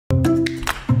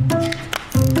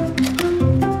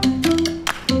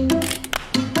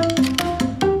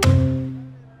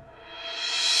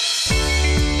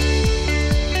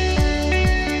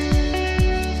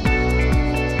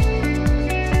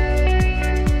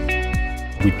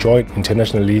We joined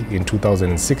internationally in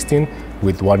 2016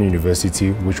 with one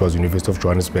university, which was University of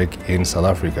Johannesburg in South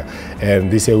Africa. And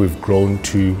this year we've grown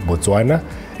to Botswana,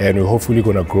 and we're hopefully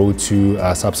going to grow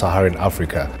to sub-Saharan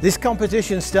Africa. This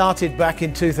competition started back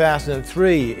in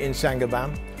 2003 in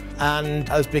Saint-Gobain and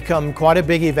has become quite a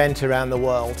big event around the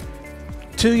world.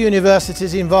 2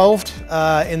 universities involved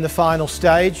in the final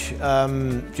stage,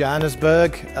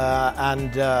 Johannesburg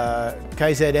and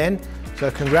KZN. So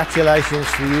congratulations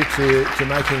for you to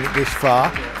making it this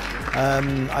far.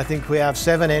 I think we have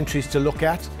 7 entries to look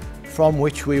at, from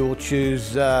which we will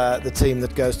choose the team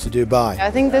that goes to Dubai. I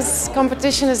think this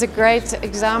competition is a great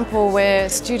example where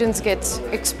students get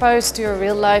exposed to a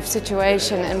real-life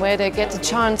situation and where they get a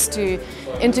chance to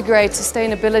integrate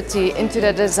sustainability into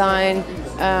their design,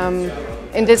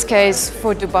 in this case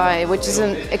for Dubai, which is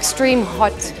an extreme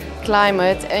hot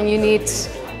climate, and you need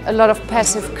a lot of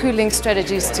passive cooling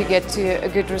strategies to get to a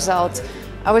good result.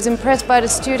 I was impressed by the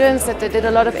students that they did a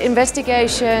lot of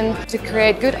investigation to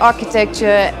create good architecture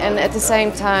and at the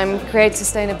same time create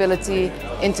sustainability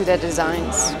into their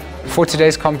designs. For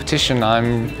today's competition,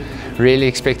 I'm really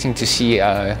expecting to see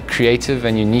creative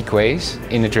and unique ways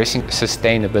in addressing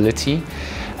sustainability,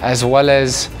 as well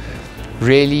as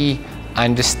really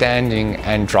understanding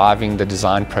and driving the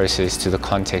design process to the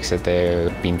context that they're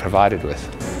being provided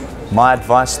with. My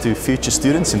advice to future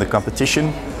students in the competition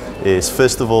is,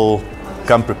 first of all,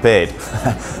 come prepared.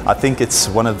 I think it's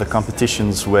one of the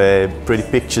competitions where pretty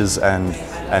pictures and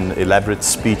an elaborate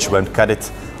speech won't cut it.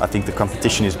 I think the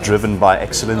competition is driven by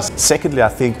excellence. Secondly, I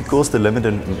think because the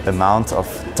limited amount of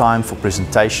time for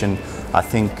presentation, I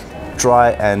think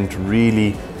try and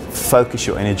really focus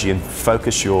your energy and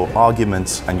focus your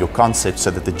arguments and your concepts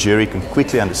so that the jury can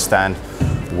quickly understand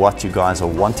what you guys are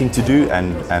wanting to do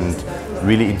and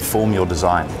really inform your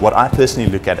design. What I personally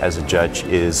look at as a judge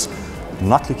is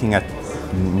not looking at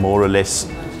more or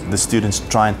less the students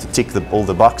trying to tick all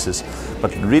the boxes,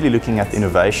 but really looking at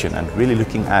innovation and really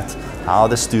looking at how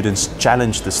the students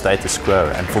challenge the status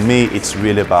quo. And for me, it's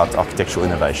really about architectural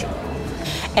innovation.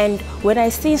 And when I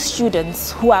see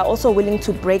students who are also willing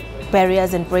to break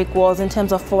barriers and break walls in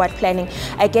terms of forward planning,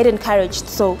 I get encouraged.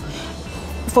 So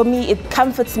for me, it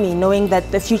comforts me knowing that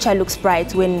the future looks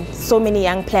bright when so many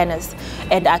young planners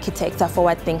and architects are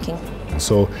forward thinking.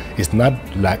 So it's not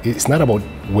about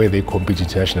where they compete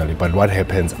internationally, but what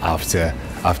happens after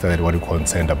that, what we're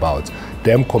concerned about.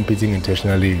 Them competing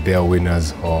internationally, they are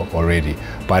winners already,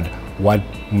 but what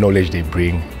knowledge they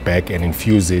bring back and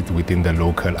infuse it within the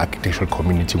local architectural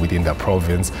community within the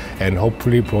province, and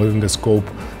hopefully broaden the scope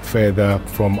further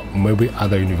from maybe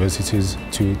other universities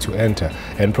to enter,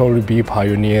 and probably be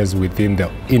pioneers within the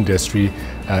industry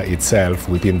itself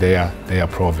within their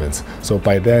province. So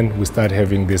by then we start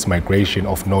having this migration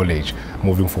of knowledge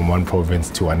moving from one province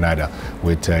to another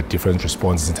with different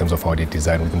responses in terms of how they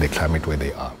design within the climate where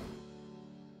they are.